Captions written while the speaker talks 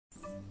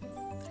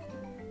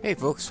Hey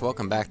folks,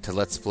 welcome back to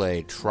Let's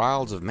Play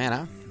Trials of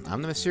Mana.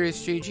 I'm the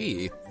Mysterious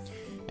JG,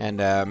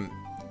 and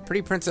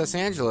Pretty Princess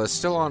Angela is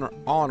still all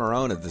on her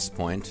own at this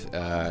point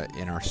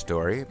in our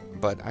story,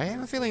 but I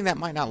have a feeling that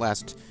might not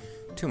last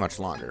too much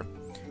longer.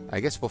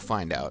 I guess we'll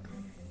find out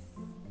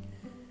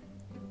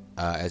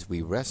as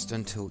we rest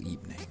until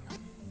evening.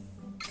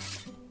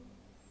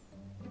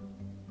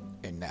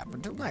 And nap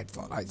until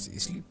nightfall. I see.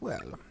 Sleep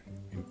well.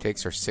 It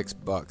takes her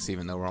 $6,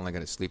 even though we're only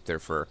going to sleep there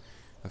for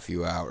a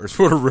few hours.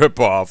 What a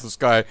ripoff! This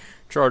guy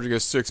charging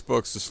us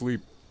 $6 to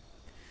sleep.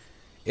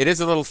 It is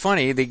a little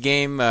funny. The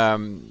game,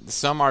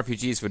 some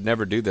RPGs would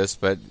never do this,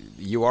 but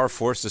you are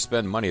forced to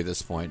spend money at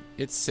this point.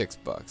 It's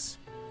 $6.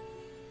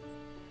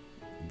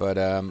 But,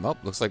 oh,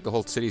 looks like the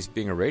whole city's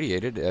being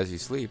irradiated as you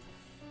sleep.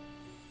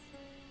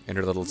 In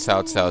her little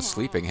Cao Cao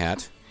sleeping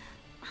hat.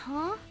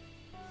 Huh?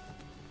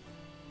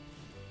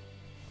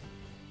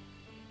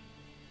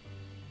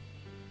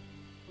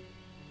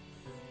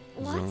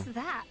 What's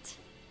that?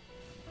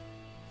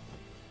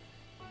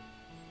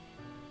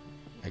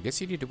 I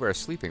guess you need to wear a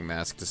sleeping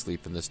mask to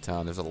sleep in this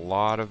town. There's a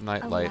lot of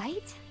nightlight. A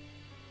light?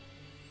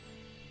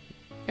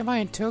 Am I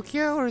in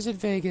Tokyo or is it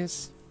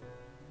Vegas?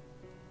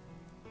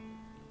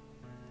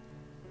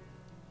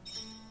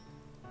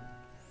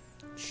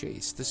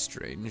 Chase the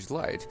strange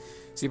light.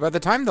 See, by the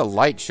time the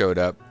light showed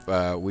up,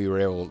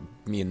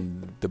 me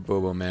and the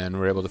Bobo Man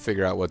were able to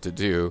figure out what to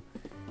do.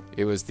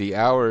 It was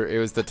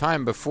the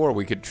time before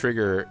we could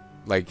trigger,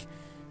 like,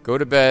 go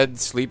to bed,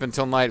 sleep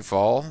until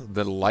nightfall,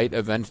 the light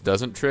event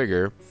doesn't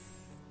trigger.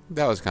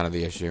 That was kind of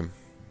the issue.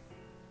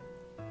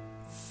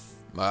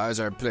 My eyes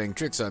are playing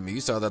tricks on me. You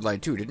saw that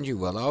light too, didn't you?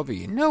 Well, I'll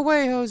be. No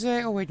way,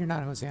 Jose. Oh, wait, you're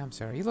not Jose. I'm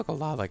sorry. You look a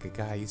lot like a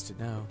guy I used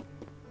to know.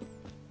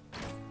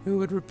 Who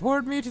would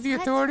report me to the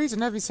authorities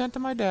and have me sent to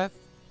my death.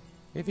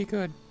 If he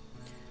could.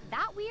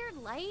 That weird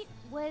light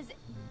was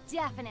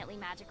definitely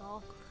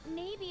magical.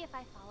 Maybe if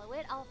I follow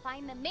it, I'll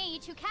find the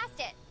mage who cast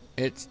it.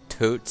 It's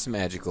totes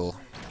magical.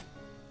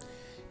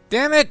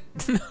 Damn it!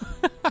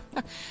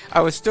 I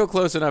was still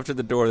close enough to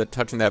the door that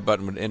touching that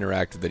button would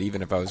interact with it,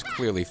 even if I was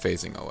clearly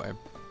facing away.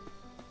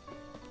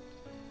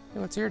 Hey,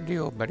 what's your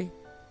deal, buddy?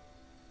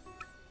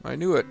 I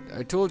knew it.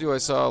 I told you I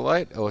saw a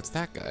light. Oh, it's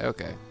that guy.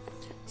 Okay.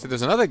 So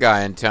there's another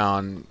guy in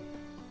town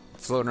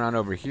floating around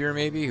over here,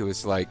 maybe, who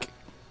was like,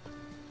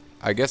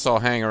 I guess I'll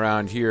hang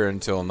around here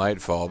until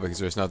nightfall because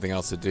there's nothing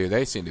else to do.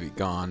 They seem to be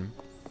gone.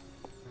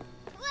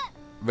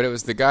 But it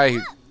was the guy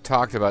who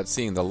talked about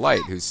seeing the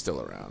light who's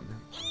still around.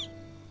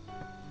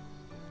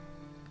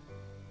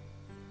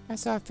 I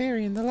saw a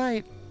fairy in the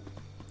light.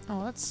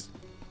 Oh, that's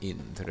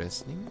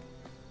interesting.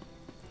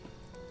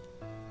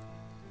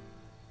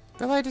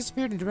 The light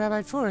disappeared into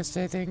Rabbi Forest,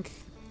 I think.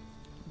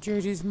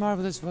 JG's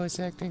marvelous voice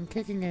acting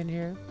kicking in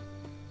here.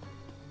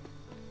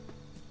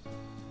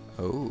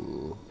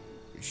 Oh,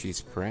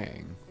 she's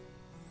praying.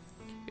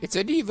 It's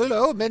an evil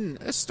omen.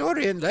 A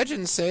story and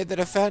legend say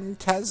that a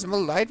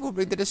phantasmal light will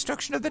bring the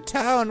destruction of the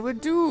town. We're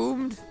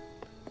doomed.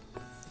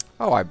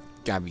 Oh, I'm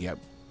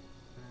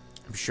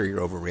sure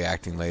you're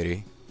overreacting,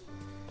 lady.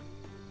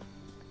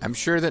 I'm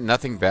sure that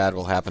nothing bad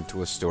will happen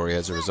to Astoria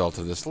as a result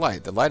of this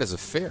light. The light is a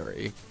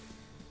fairy,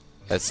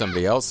 as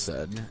somebody else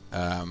said.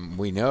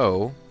 We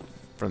know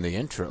from the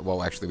intro.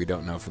 Well, actually, we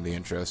don't know from the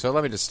intro. So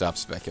let me just stop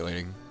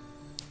speculating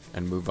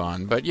and move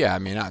on. But yeah, I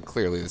mean, not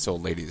clearly this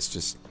old lady is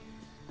just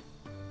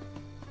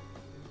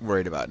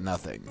worried about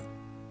nothing.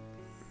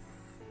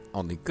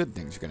 Only good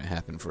things are going to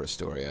happen for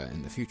Astoria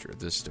in the future of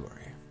this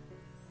story.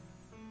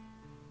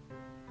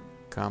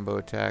 Combo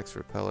attacks,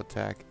 repel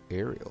attack,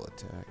 aerial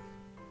attack.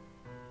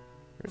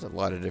 There's a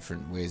lot of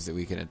different ways that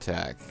we can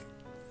attack.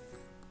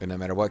 And no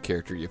matter what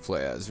character you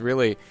play as.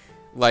 Really,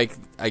 like,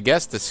 I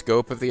guess the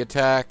scope of the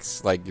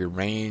attacks, like your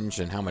range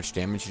and how much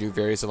damage you do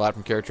varies a lot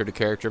from character to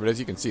character. But as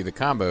you can see, the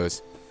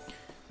combos.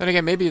 Then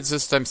again, maybe it's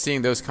just I'm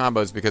seeing those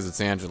combos because it's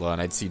Angela and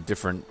I'd see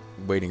different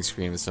waiting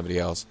screen with somebody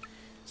else.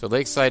 So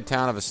Lakeside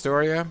Town of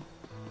Astoria.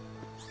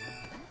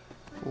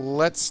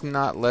 Let's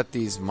not let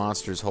these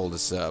monsters hold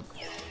us up.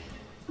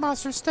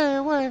 Monsters, stay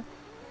away.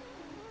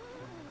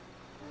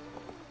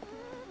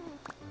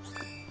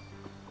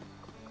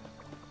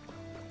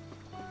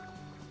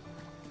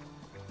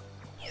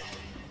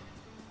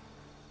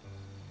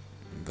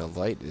 The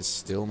light is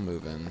still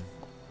moving.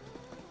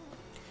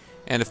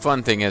 And the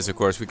fun thing is, of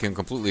course, we can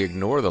completely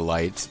ignore the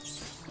light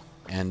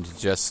and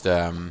just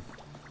head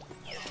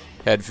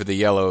for the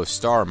yellow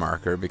star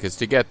marker, because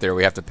to get there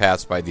we have to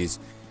pass by these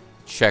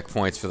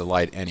checkpoints for the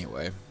light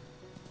anyway.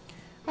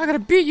 I'm gonna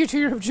beat you to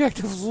your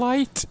objective,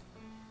 light!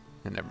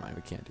 And never mind,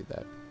 we can't do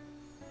that.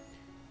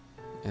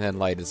 And then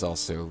light is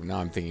also, now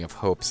I'm thinking of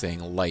Hope saying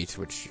light,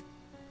 which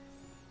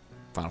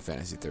Final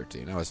Fantasy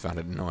 13. I always found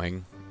it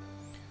annoying.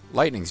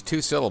 Lightning's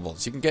 2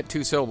 syllables. You can get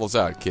 2 syllables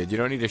out, kid. You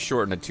don't need to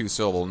shorten a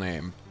 2-syllable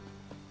name.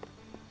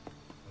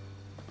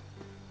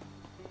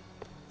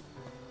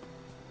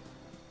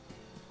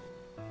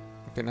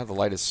 Okay, now the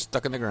light is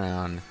stuck in the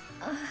ground.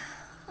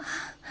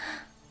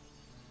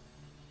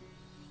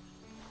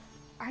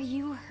 Are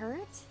you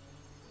hurt?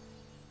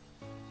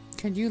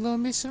 Can you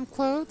loan me some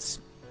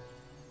clothes?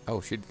 Oh,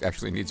 she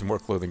actually needs more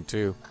clothing,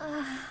 too.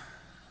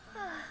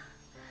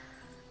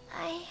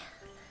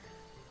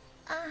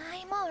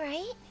 I'm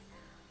alright.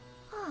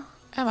 Oh.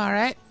 I'm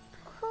alright.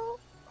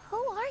 Who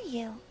are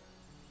you?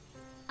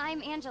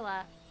 I'm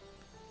Angela,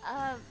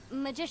 a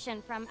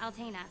magician from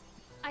Altena.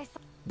 I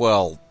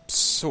Well,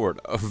 sort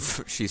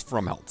of. She's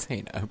from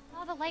Altena.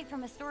 saw the light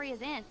from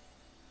Astoria's Inn.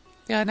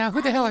 Yeah, now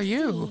who the hell are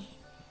you?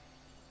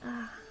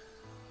 I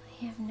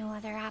have no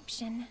other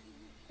option.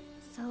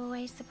 So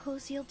I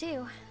suppose you'll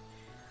do.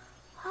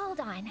 Hold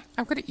on.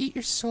 I'm gonna eat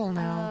your soul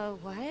now.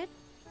 What?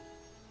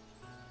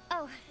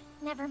 Oh,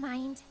 never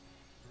mind.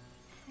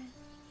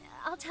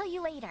 I'll tell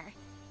you later.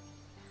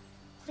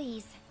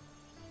 Please.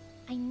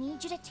 I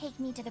need you to take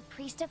me to the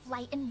Priest of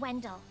Light in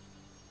Wendell.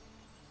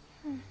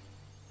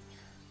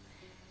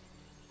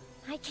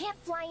 I can't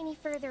fly any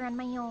further on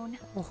my own.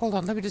 Well, hold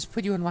on. Let me just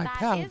put you in my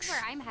pouch. That is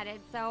where I'm headed,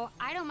 so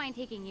I don't mind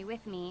taking you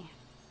with me.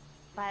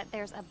 But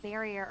there's a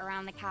barrier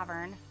around the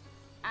cavern.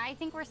 I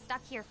think we're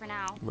stuck here for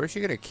now. Where's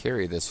she gonna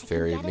carry this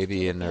fairy?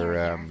 Maybe in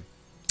her,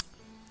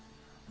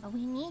 But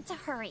we need to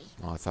hurry.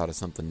 Oh, I thought of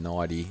something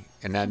naughty.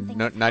 And not even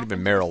happened to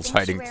the Meryl's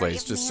hiding Sanctuary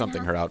place, of just Mana.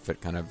 something her outfit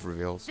kind of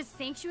reveals. The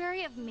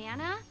Sanctuary of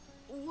Mana?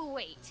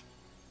 Wait.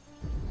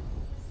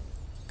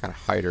 Kind of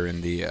hide her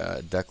in the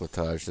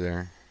decolletage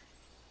there.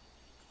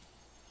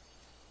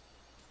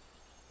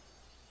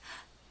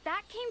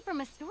 That came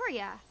from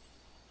Astoria.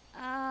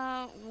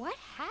 What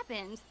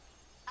happened?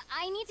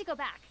 I need to go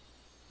back.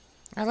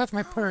 I left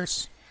my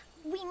purse.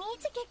 We need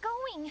to get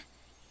going.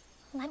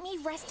 Let me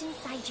rest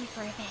inside you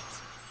for a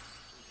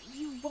bit.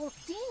 You won't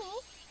see me,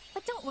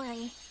 but don't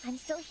worry. I'm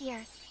still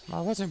here.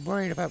 I wasn't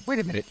worried about... Wait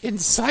a minute.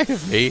 Inside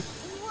of me?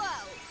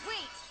 Whoa,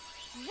 wait.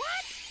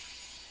 What?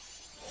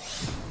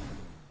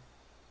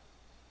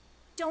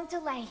 Don't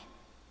delay.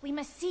 We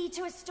must see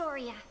to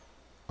Astoria.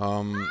 Her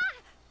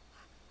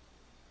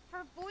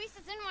voice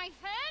is in my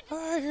head?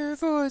 I hear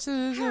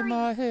voices in Hurry.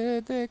 my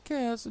head that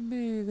can't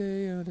be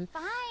they own it.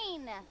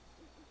 Fine.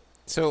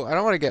 So, I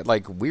don't want to get,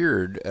 like,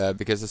 weird,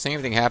 because the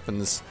same thing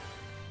happens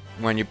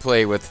when you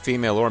play with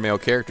female or male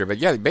character. But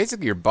yeah,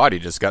 basically your body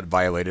just got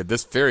violated.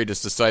 This fairy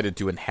just decided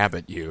to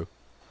inhabit you.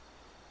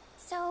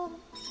 So,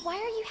 why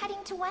are you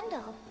heading to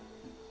Wendell?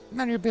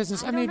 None of your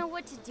business. I don't know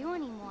what to do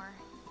anymore.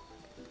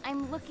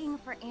 I'm looking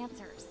for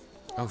answers.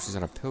 Oh, she's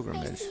on a I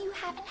pilgrimage. see you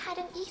haven't had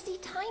an easy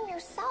time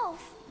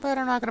yourself. But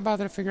I'm not going to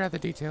bother to figure out the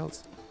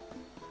details.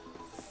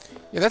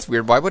 Yeah, that's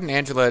weird. Why wouldn't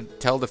Angela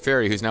tell the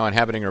fairy who's now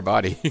inhabiting her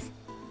body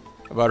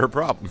about her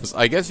problems?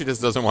 I guess she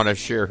just doesn't want to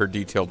share her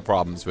detailed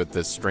problems with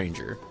this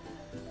stranger.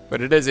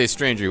 But it is a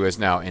stranger who is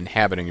now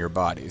inhabiting your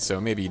body,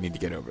 so maybe you need to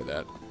get over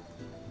that.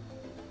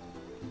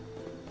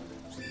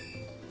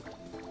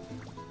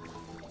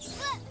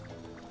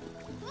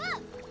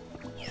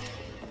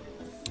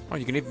 Oh,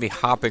 you can even be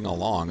hopping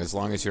along. As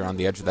long as you're on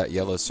the edge of that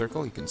yellow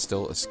circle, you can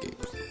still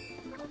escape.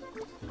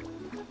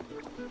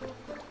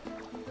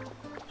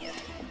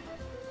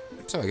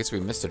 So I guess we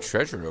missed a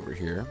treasure over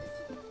here.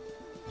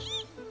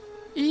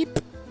 Eep!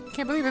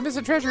 Can't believe I missed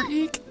a treasure.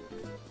 Eek!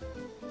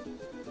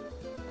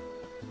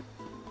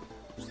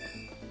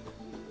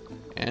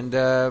 And,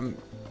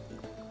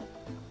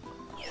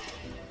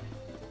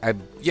 I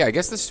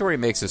guess the story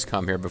makes us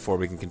come here before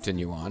we can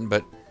continue on,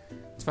 but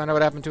let's find out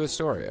what happened to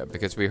Astoria,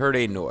 because we heard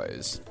a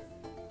noise.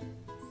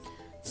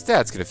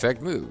 Stats can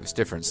affect moves.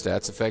 Different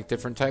stats affect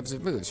different types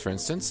of moves. For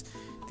instance,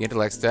 the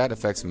intellect stat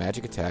affects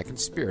magic attack, and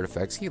spirit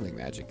affects healing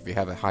magic. If you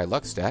have a high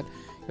luck stat,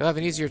 you'll have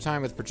an easier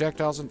time with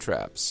projectiles and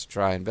traps.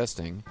 Try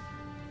investing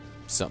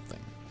something.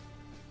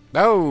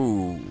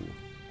 Oh!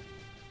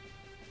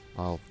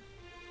 Well,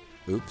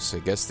 oops, I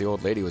guess the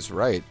old lady was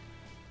right.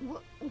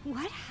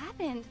 What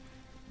happened?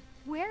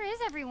 Where is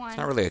everyone? It's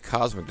not really a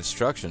cosmic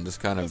destruction,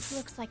 just kind This of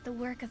looks like the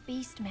work of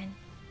beastmen.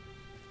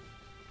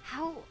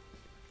 How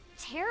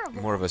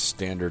terrible. more of a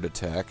standard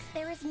attack.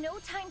 There is no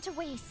time to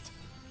waste.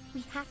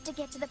 We have to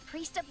get to the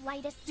Priest of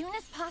Light as soon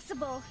as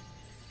possible.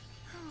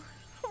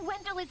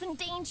 Wendell is in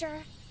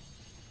danger.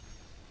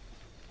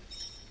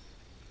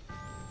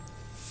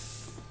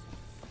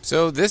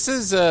 So this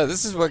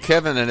is what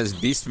Kevin and his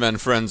Beastmen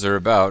friends are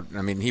about.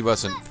 I mean, he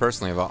wasn't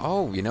personally involved.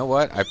 Oh, you know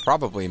what? I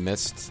probably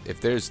missed.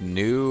 If there's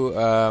new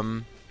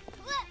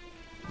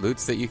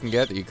loots that you can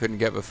get that you couldn't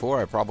get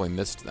before, I probably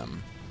missed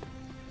them.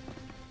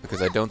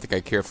 Because I don't think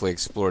I carefully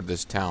explored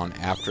this town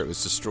after it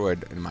was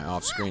destroyed in my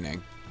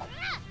off-screening.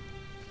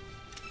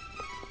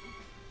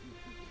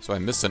 So I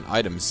missed an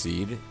item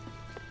seed.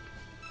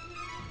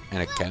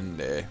 And a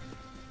candy.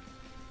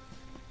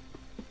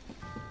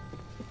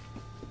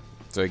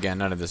 So again,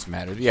 none of this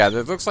mattered. Yeah,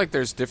 it looks like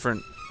there's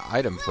different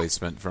item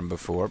placement from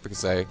before,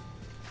 because I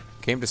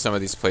came to some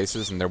of these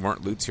places and there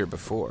weren't loots here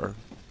before.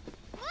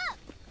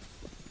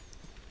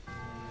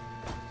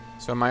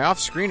 So in my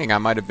off-screening, I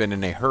might have been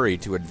in a hurry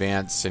to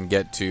advance and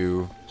get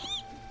to...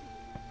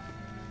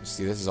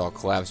 See, this is all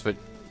collapsed, but...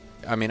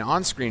 I mean,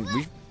 on-screen,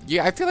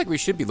 I feel like we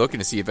should be looking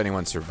to see if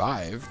anyone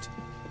survived.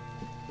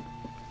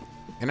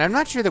 And I'm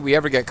not sure that we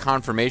ever get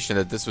confirmation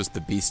that this was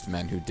the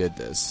Beastmen who did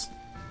this.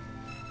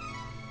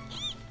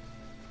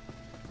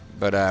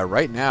 But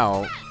right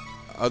now,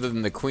 other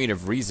than the Queen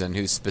of Reason,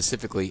 who's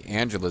specifically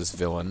Angela's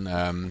villain,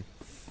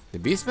 the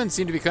Beastmen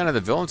seem to be kind of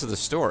the villains of the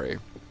story.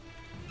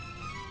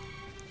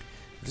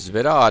 Which is a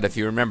bit odd if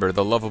you remember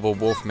the lovable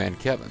Wolfman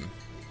Kevin.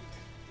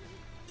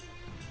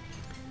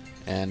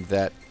 And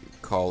that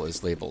call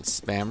is labeled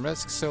spam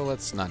risk, so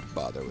let's not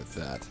bother with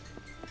that.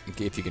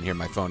 If you can hear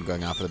my phone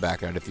going off in the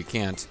background, if you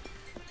can't,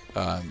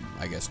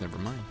 I guess never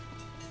mind.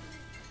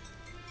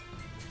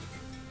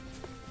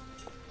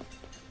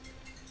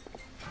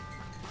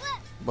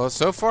 Well,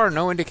 so far,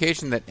 no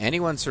indication that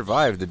anyone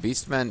survived. The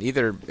Beastmen,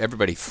 either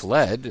everybody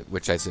fled,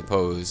 which I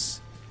suppose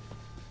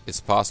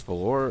is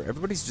possible, or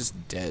everybody's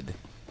just dead.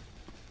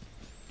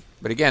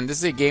 But again, this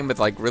is a game with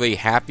like really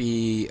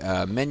happy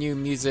menu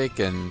music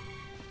and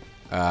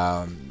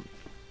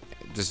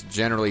just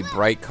generally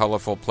bright,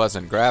 colorful,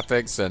 pleasant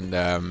graphics.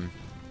 And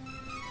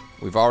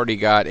we've already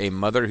got a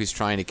mother who's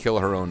trying to kill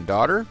her own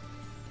daughter.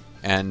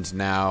 And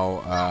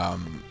now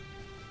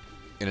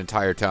an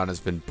entire town has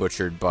been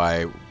butchered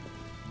by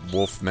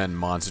Wolfmen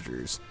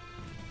monsters.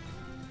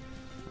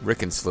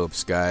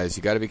 Rickenslopes, guys.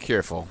 You gotta be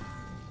careful.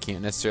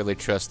 Can't necessarily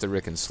trust the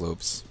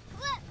Rickenslopes.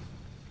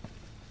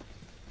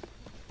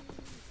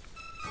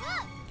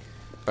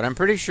 But I'm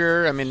pretty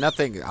sure, I mean,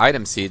 nothing...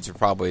 Item seeds are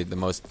probably the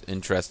most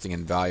interesting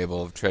and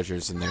valuable of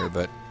treasures in there,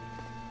 but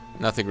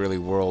nothing really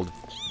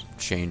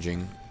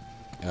world-changing.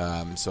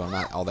 So I'm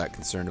not all that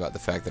concerned about the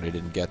fact that I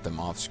didn't get them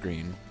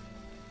off-screen.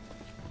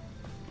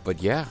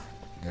 But yeah,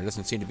 there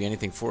doesn't seem to be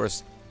anything for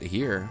us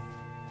here.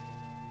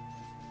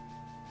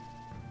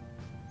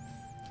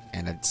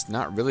 And it's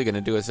not really going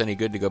to do us any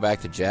good to go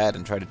back to Jad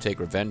and try to take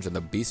revenge on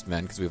the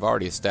Beastmen, because we've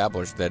already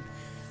established that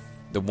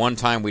the one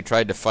time we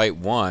tried to fight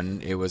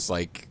one, it was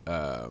like,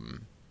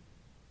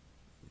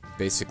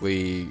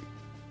 basically,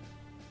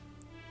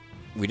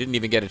 we didn't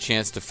even get a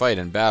chance to fight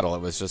in battle.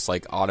 It was just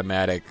like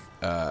automatic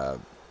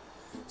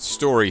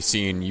story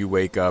scene. You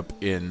wake up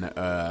in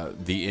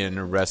the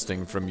inn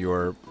resting from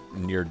your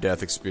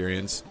near-death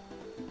experience.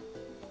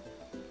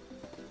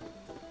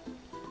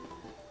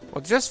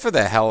 Well, just for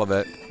the hell of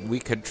it, we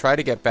could try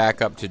to get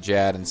back up to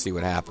Jad and see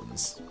what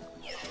happens.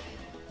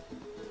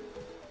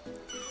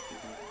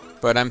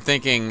 But I'm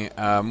thinking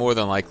more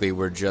than likely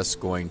we're just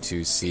going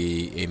to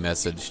see a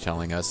message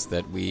telling us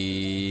that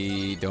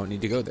we don't need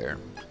to go there.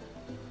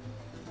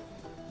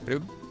 But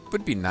it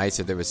would be nice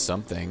if there was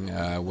something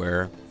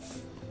where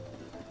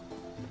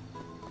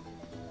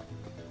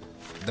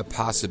the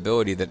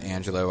possibility that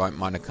Angela might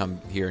want to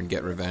come here and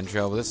get revenge.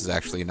 Oh, well, this is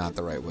actually not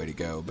the right way to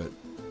go, but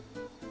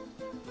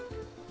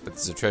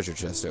there's a treasure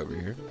chest over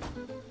here.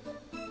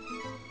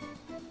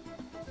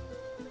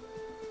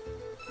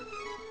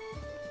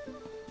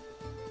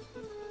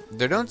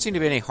 There don't seem to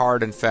be any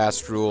hard and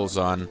fast rules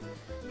on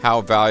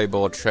how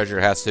valuable a treasure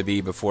has to be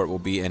before it will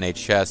be in a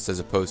chest, as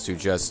opposed to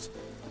just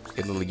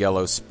a little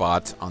yellow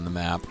spot on the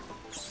map.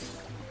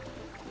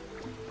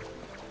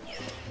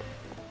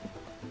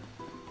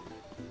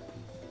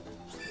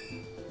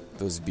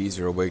 Those bees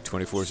are awake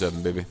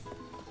 24/7, baby.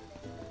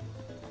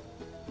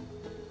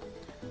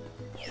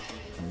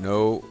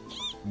 No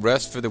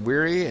rest for the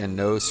weary and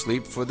no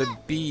sleep for the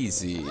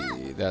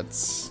beesy.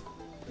 That's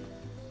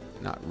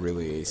not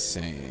really a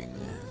saying,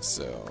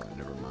 so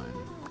never mind.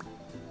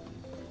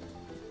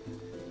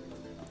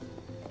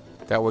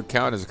 That would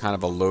count as kind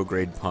of a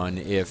low-grade pun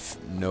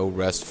if no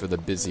rest for the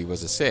busy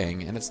was a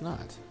saying, and it's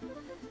not.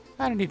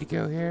 I don't need to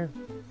go here.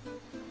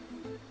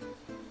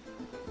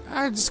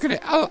 I'm just gonna...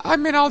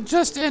 I'll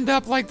just end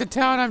up like the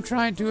town I'm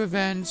trying to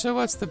avenge, so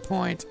what's the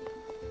point?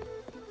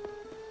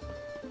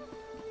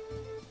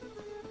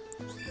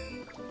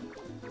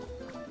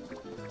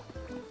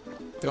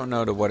 Don't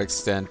know to what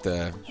extent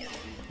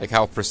like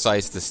how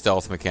precise the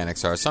stealth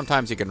mechanics are.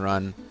 Sometimes you can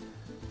run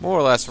more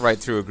or less right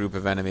through a group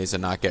of enemies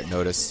and not get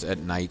noticed at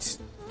night.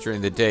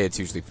 During the day, it's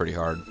usually pretty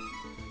hard.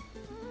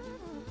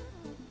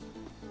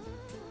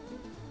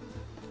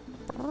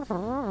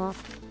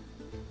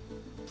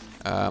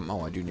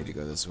 Oh, I do need to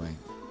go this way.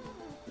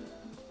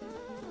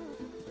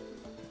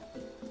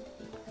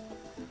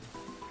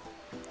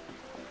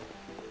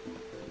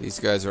 These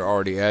guys are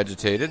already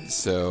agitated,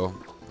 so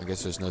I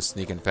guess there's no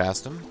sneaking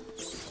past them.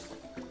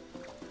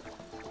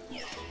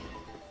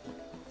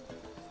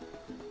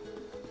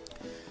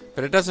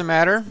 But it doesn't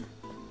matter.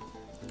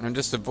 I'm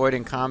just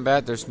avoiding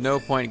combat. There's no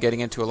point getting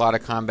into a lot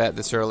of combat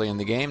this early in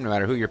the game, no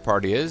matter who your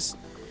party is.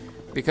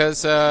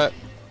 Because it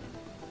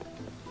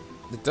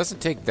doesn't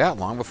take that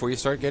long before you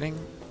start getting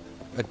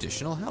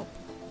additional help.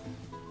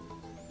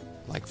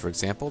 Like, for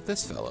example,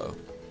 this fellow.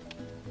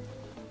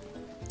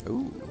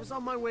 Ooh. I was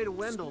on my way to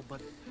Wendell,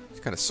 but he's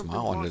got a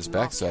smile on his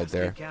backside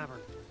there.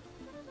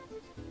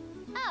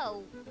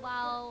 Oh,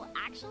 well,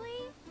 actually...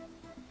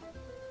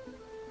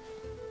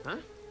 Huh?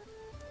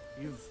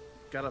 You've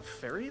got a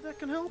fairy that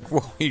can help?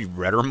 Well, he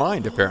read her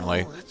mind,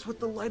 apparently. Oh, that's what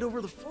the light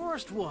over the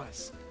forest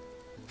was.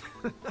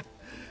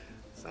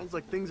 Sounds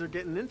like things are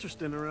getting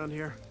interesting around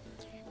here.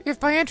 If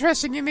by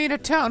interesting you mean a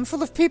town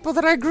full of people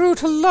that I grew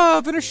to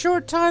love in a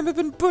short time have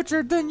been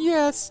butchered, then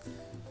yes.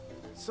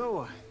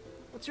 So,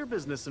 what's your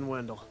business in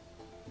Wendell?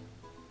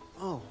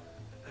 Oh,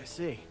 I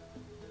see.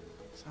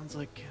 Sounds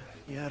like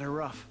you had her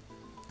rough.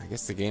 I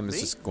guess the game is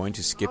Me? just going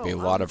to skip a Oh,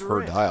 lot I'm of her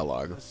Durant,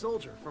 dialogue. a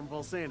soldier from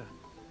Volsena.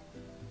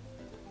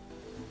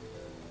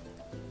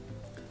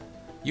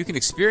 You can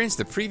experience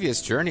the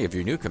previous journey of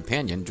your new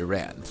companion,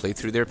 Duran. Play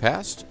through their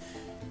past.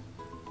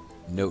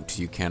 Note,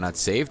 you cannot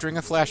save during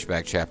a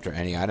flashback chapter.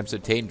 Any items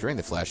obtained during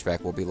the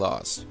flashback will be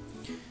lost.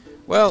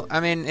 Well, I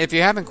mean, if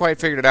you haven't quite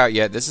figured it out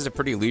yet, this is a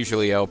pretty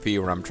leisurely LP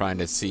where I'm trying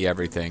to see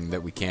everything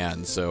that we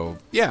can. So,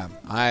 yeah,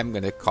 I'm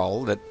going to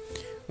call that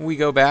we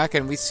go back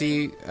and we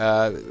see...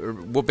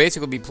 we'll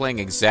basically be playing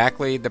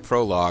exactly the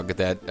prologue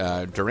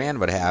that Duran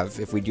would have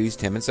if we'd used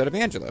him instead of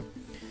Angela.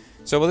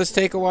 So will this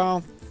take a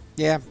while?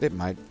 Yeah, it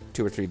might.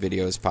 2 or 3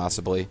 videos,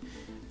 possibly.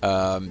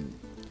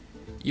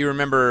 You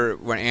remember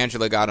when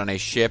Angela got on a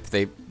ship,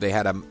 they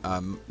had a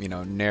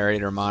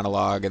narrator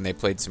monologue and they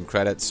played some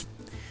credits.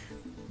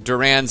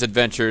 Duran's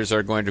adventures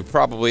are going to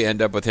probably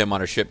end up with him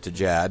on a ship to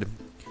Jad.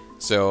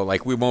 So,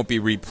 like, we won't be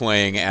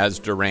replaying as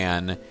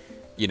Duran,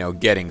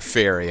 getting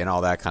ferry and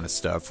all that kind of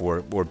stuff,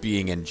 or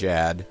being in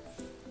Jad.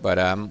 But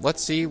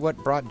let's see what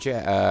brought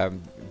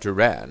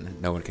Duran,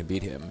 no one can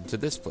beat him, to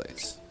this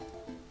place.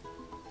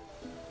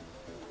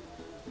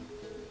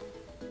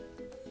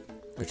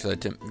 Which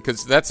led to,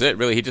 because that's it,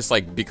 really. He just,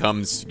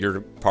 becomes your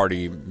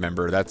party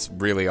member. That's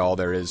really all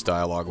there is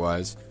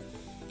dialogue-wise.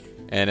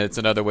 And it's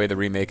another way the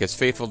remake is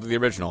faithful to the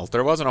original.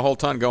 There wasn't a whole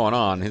ton going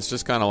on. It's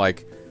just kind of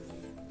like,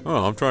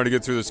 oh, I'm trying to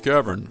get through this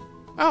cavern.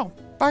 Oh,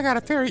 I got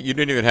a fairy. You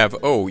didn't even have,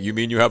 oh, you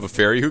mean you have a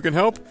fairy who can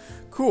help?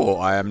 Cool,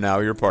 I am now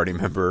your party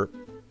member.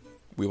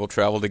 We will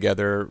travel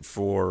together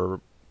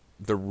for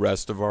the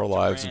rest of our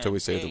lives until we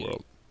save the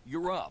world.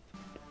 You're up.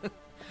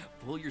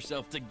 Pull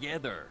yourself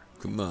together.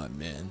 Come on,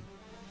 man.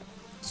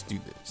 Let's do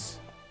this.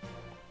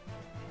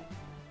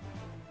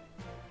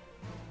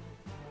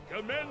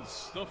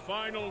 Commence the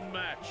final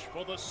match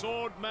for the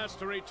Sword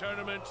Mastery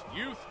Tournament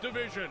Youth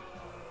Division.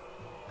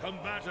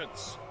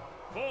 Combatants,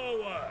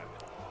 forward!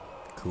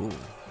 Cool.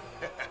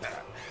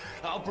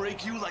 I'll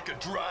break you like a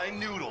dry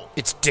noodle.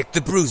 It's Dick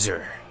the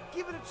Bruiser.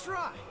 Give it a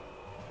try.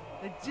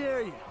 I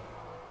dare you.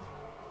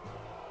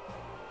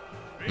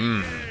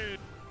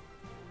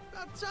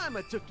 About time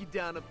I took you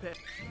down a peg.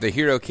 The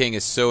Hero King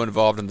is so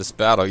involved in this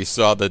battle, you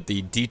saw that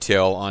the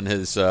detail on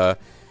his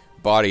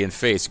body and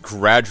face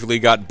gradually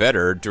got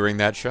better during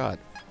that shot.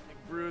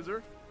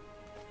 Bruiser.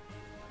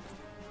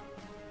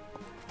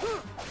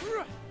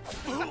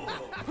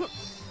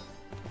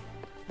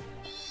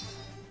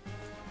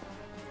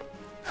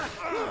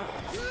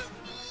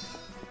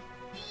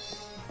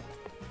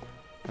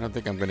 I don't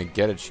think I'm going to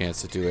get a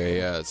chance to do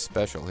a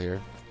special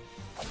here.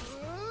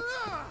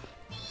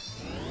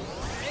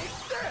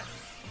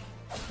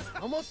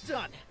 Almost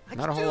done.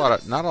 Not a whole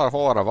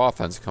lot of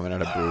offense coming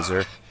out of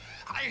Bruiser.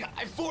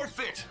 I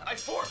forfeit. I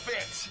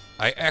forfeit.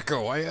 I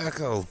echo. I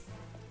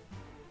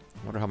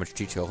wonder how much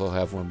detail he'll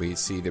have when we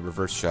see the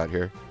reverse shot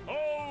here.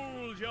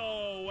 Hold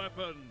your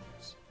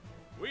weapons.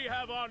 We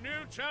have our new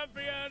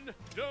champion,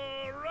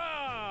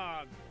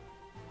 Duran.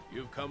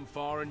 You've come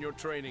far in your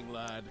training,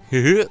 lad.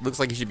 Looks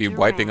like he should be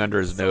wiping under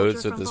his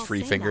nose with his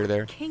free finger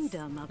there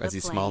as he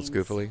smiles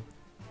goofily.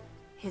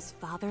 His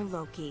father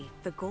Loki,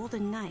 the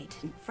Golden Knight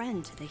and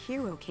friend to the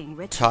Hero King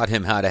Richard, taught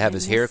him how to have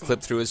his hair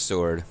clipped through his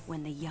sword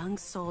when the young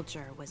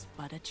soldier was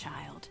but a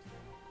child.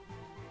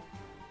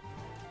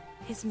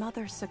 His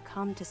mother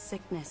succumbed to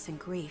sickness and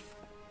grief,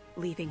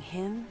 leaving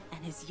him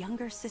and his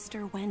younger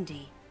sister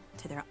Wendy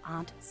to their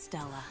aunt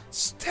Stella.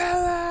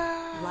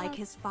 Like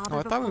his father,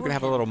 I thought we were gonna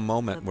have a little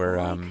moment where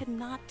could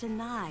not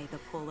deny the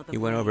pull of the he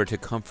went blade. over to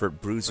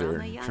comfort Bruiser.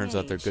 From a young Turns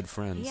out they're age, good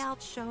friends. He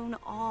outshone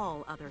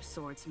all other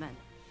swordsmen,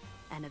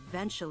 and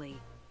eventually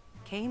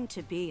came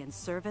to be in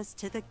service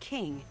to the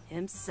king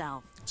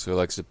himself. So he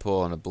likes to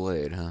pull on a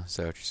blade, huh? Is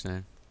that what you're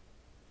saying?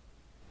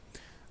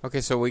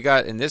 Okay, so we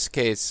got, in this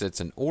case, it's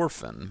an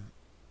orphan.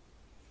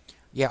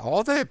 Yeah,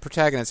 all the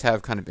protagonists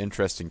have kind of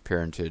interesting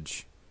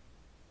parentage.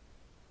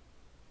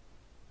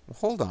 Well,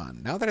 hold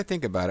on. Now that I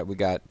think about it, we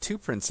got 2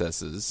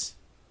 princesses,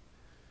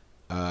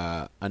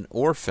 an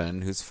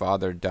orphan whose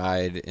father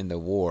died in the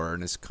war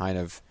and is kind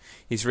of...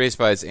 He's raised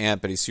by his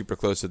aunt, but he's super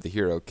close to the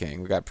Hero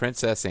King. We got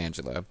Princess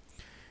Angela.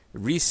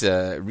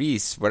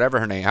 Reese, whatever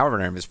her name, however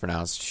her name is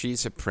pronounced,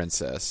 she's a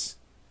princess.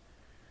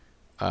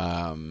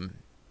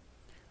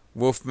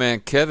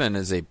 Wolfman Kevin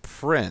is a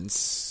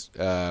prince,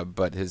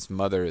 but his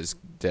mother is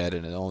dead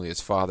and only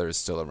his father is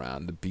still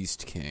around, the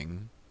Beast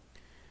King.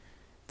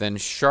 Then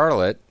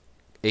Charlotte,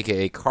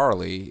 a.k.a.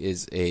 Carly,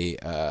 is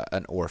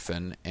an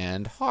orphan,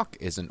 and Hawk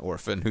is an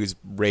orphan who's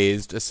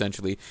raised,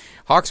 essentially...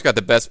 Hawk's got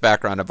the best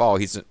background of all.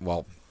 He's,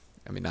 well,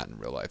 I mean, not in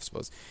real life, I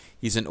suppose.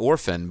 He's an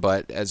orphan,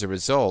 but as a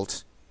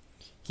result...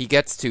 He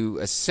gets to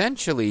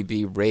essentially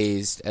be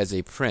raised as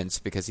a prince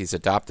because he's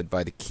adopted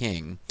by the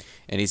king,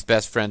 and he's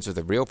best friends with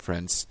the real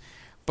prince.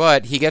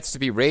 But he gets to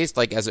be raised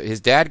like his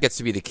dad gets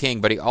to be the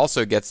king, but he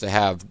also gets to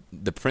have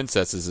the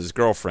princess as his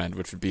girlfriend,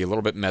 which would be a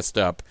little bit messed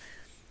up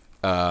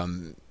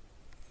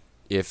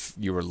if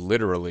you were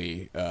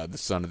literally the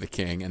son of the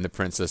king and the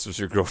princess was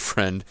your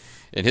girlfriend.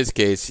 In his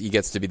case, he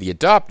gets to be the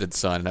adopted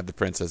son and have the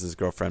princess as his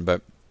girlfriend.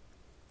 But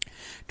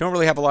Don't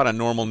really have a lot of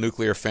normal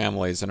nuclear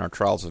families in our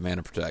Trials of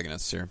Mana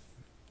protagonists here.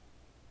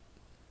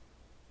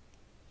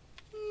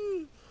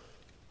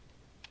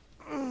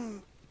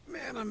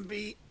 Man, I'm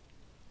beat.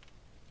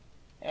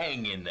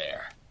 Hang in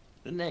there.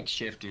 The next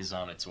shift is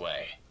on its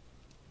way.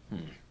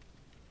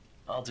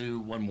 I'll do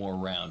one more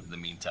round in the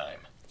meantime.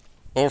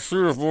 I'll see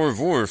if my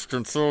voice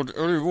can sound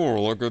any more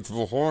like it's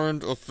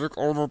behind a thick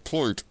armor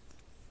plate.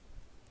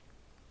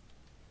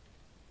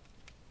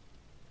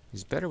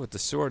 He's better with the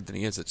sword than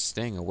he is at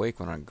staying awake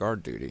when on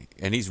guard duty.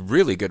 And he's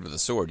really good with the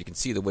sword. You can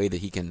see the way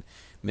that he can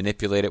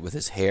manipulate it with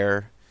his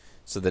hair,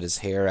 so that his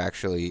hair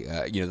actually,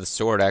 the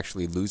sword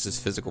actually loses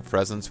physical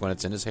presence when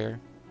it's in his hair.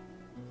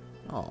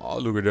 Oh,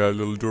 look at that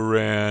little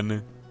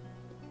Duran.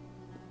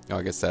 Oh,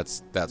 I guess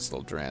that's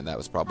little Duran. That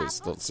was probably his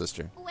little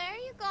sister. Where are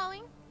you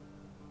going?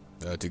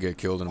 To get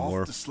killed in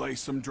war. Off to slay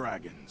some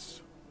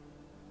dragons.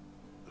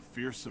 The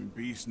fearsome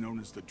beast known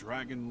as the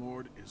Dragon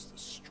Lord is the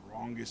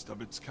strongest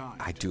of its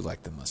kind. I do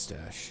like the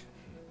mustache.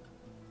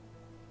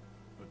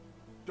 But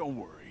don't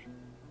worry.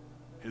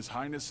 His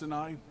Highness and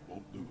I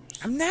won't lose.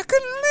 I'm not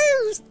gonna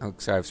lose! Oh,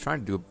 sorry, I was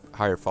trying to do a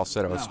higher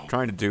falsetto. I was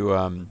trying to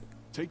do,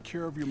 take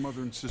care of your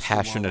mother and sister.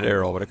 Passionate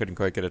Arrow, but I couldn't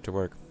quite get it to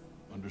work.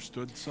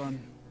 Understood, son?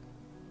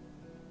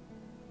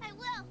 I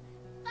will.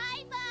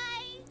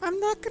 Bye-bye. I'm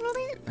not gonna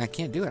lose. I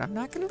can't do it. I'm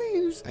not gonna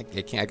lose. I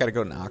can't. I gotta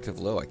go an octave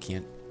low. I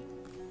can't.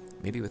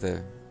 Maybe with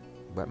a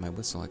wet my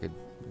whistle, I could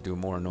do a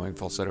more annoying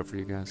falsetto for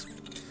you guys.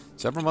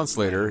 Several months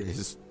later,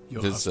 his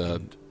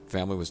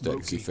family was dead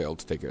because he failed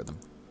to take care of them.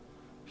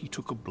 He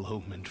took a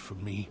blow meant for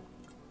me,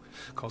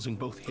 causing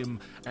both him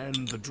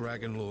and the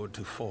Dragon Lord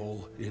to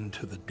fall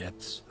into the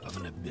depths of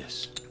an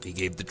abyss. He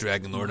gave the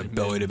Dragon Lord a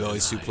belly-to-belly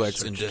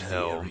suplex into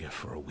hell. The area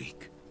for a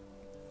week,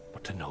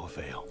 but to no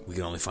avail. We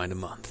can only find a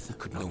month.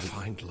 Could not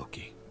find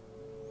Loki.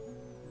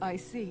 I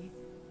see.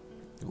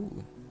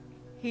 Ooh.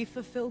 He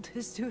fulfilled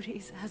his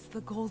duties as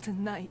the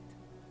Golden Knight.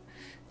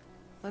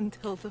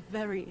 Until the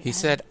very end. He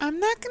said, I'm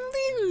not going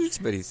to lose,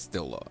 but he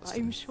still lost.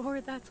 I'm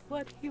sure that's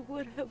what he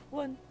would have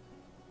wanted.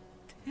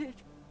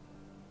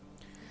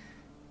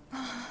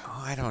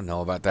 Oh, I don't know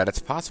about that. It's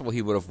possible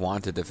he would have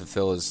wanted to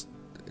fulfill his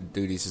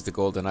duties as the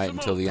Golden Knight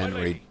until the end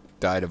where he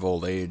died of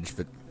old age,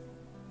 but...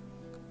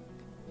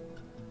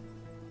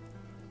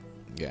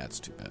 yeah, it's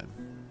too bad.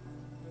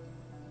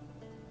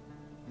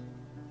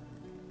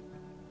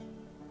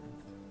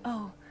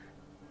 Oh,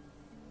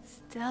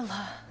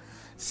 Stella.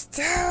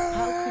 Stella!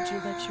 How could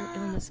you let your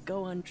illness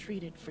go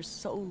untreated for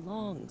so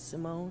long,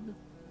 Simone?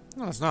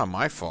 No, it's not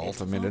my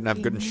fault. I mean, I didn't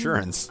have good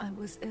insurance. I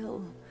was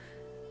ill.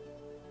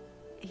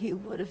 He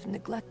would have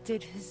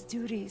neglected his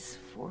duties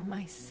for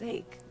my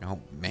sake. Oh,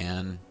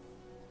 man.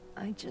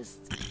 I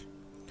just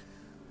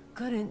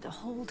couldn't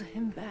hold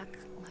him back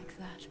like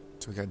that.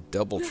 So we got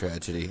double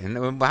tragedy.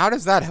 And how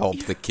does that help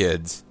the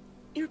kids?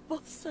 You're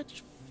both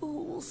such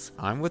fools.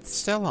 I'm with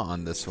Stella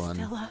on this one.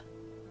 Stella.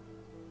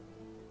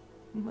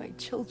 My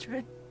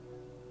children.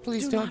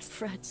 Please Do don't not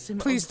fret, Simone.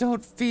 Please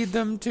don't feed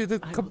them to the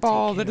I will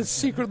cabal take that care is of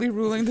secretly them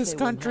ruling as this if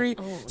they were my country.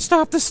 own.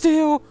 Stop the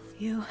steal!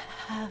 You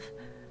have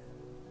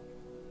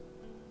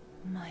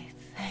my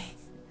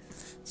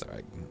thanks.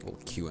 Sorry, a little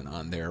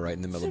QAnon there right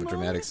in the middle of a Simone?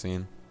 dramatic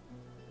scene.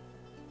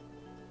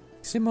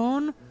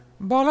 Simone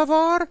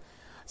Bolivar?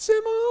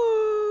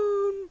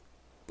 Simone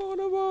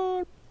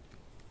Bolivar.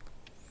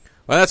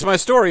 Well, that's my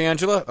story,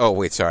 Angela. Oh,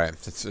 wait, sorry.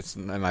 It's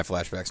my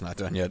flashback's not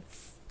done yet.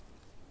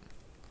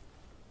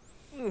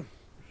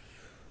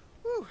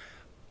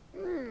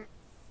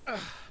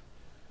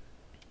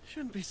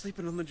 Shouldn't be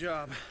sleeping on the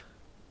job.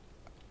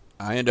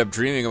 I end up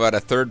dreaming about a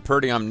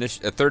third-party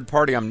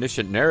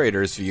omniscient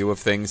narrator's view of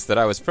things that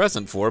I was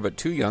present for, but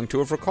too young to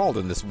have recalled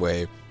in this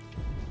way.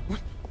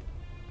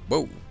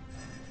 Whoa.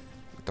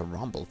 What the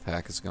rumble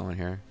pack is going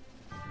here.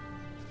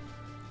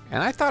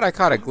 And I thought I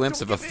caught a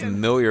glimpse of a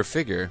familiar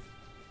figure.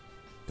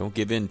 Don't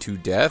give in to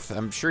death.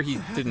 I'm sure he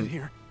didn't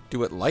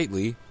do it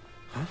lightly.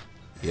 Huh?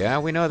 Yeah,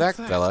 we know that What's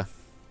that? fella.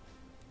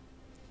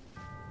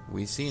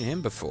 We've seen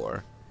him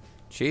before.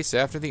 Chase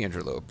after the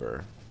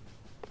interloper.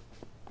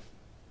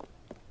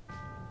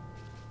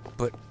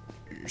 But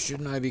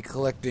shouldn't I be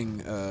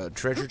collecting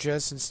treasure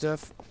chests and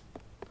stuff?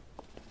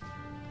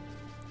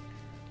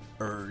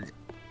 Erg.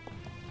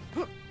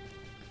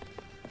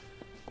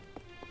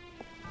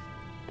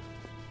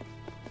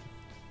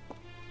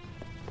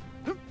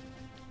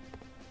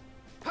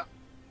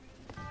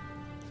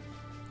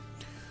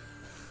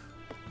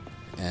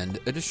 And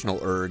additional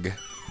erg.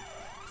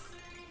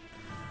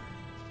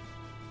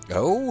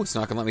 Oh, it's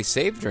not going to let me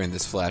save during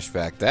this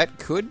flashback. That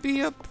could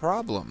be a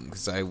problem,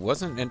 because I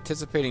wasn't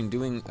anticipating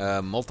doing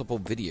multiple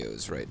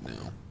videos right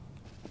now.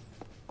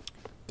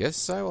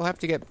 Guess I will have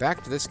to get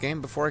back to this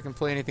game before I can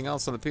play anything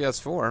else on the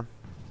PS4.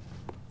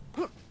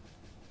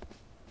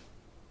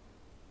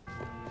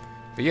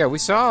 But yeah, we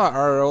saw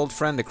our old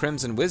friend the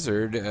Crimson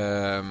Wizard,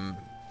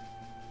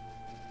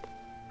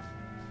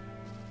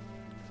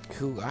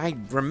 who I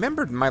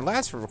remembered in my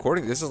last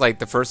recording. This is like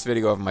the first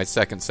video of my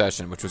second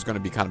session, which was going to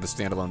be kind of a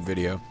standalone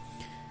video.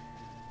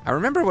 I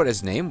remembered what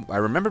his name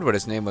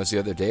was the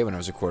other day when I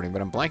was recording,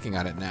 but I'm blanking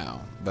on it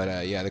now.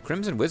 But yeah, the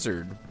Crimson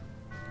Wizard.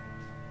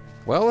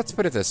 Well, let's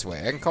put it this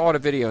way. I can call it a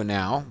video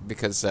now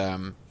because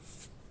I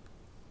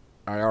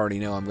already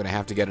know I'm going to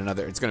have to get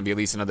another. It's going to be at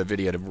least another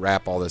video to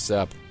wrap all this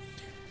up.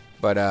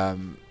 But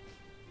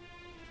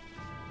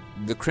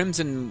the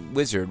Crimson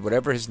Wizard,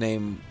 whatever his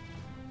name,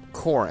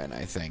 Corrin,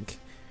 I think,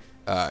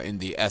 in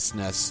the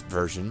SNES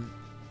version.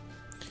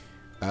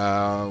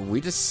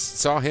 We just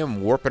saw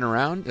him warping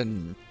around,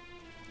 and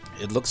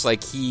it looks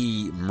like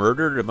he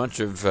murdered a bunch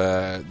of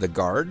the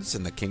guards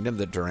in the kingdom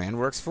that Duran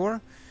works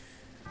for.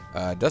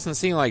 Doesn't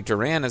seem like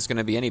Duran is going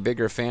to be any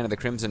bigger fan of the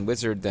Crimson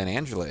Wizard than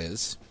Angela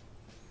is.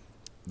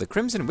 The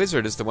Crimson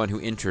Wizard is the one who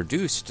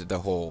introduced the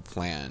whole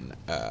plan,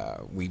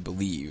 we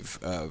believe,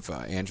 of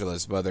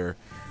Angela's mother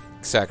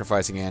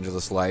sacrificing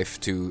Angela's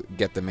life to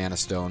get the Mana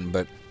Stone,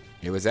 but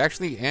it was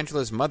actually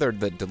Angela's mother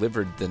that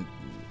delivered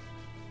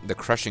the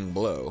crushing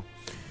blow.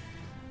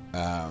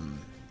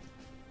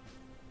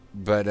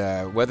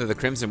 But whether the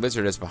Crimson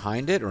Wizard is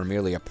behind it or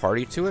merely a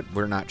party to it,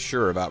 we're not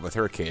sure about with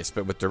her case.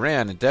 But with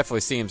Duran, it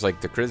definitely seems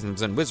like the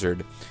Crimson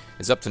Wizard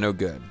is up to no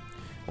good.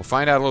 We'll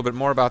find out a little bit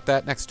more about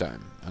that next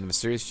time on the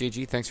Mysterious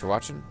JG. Thanks for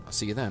watching. I'll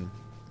see you then.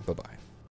 Bye-bye.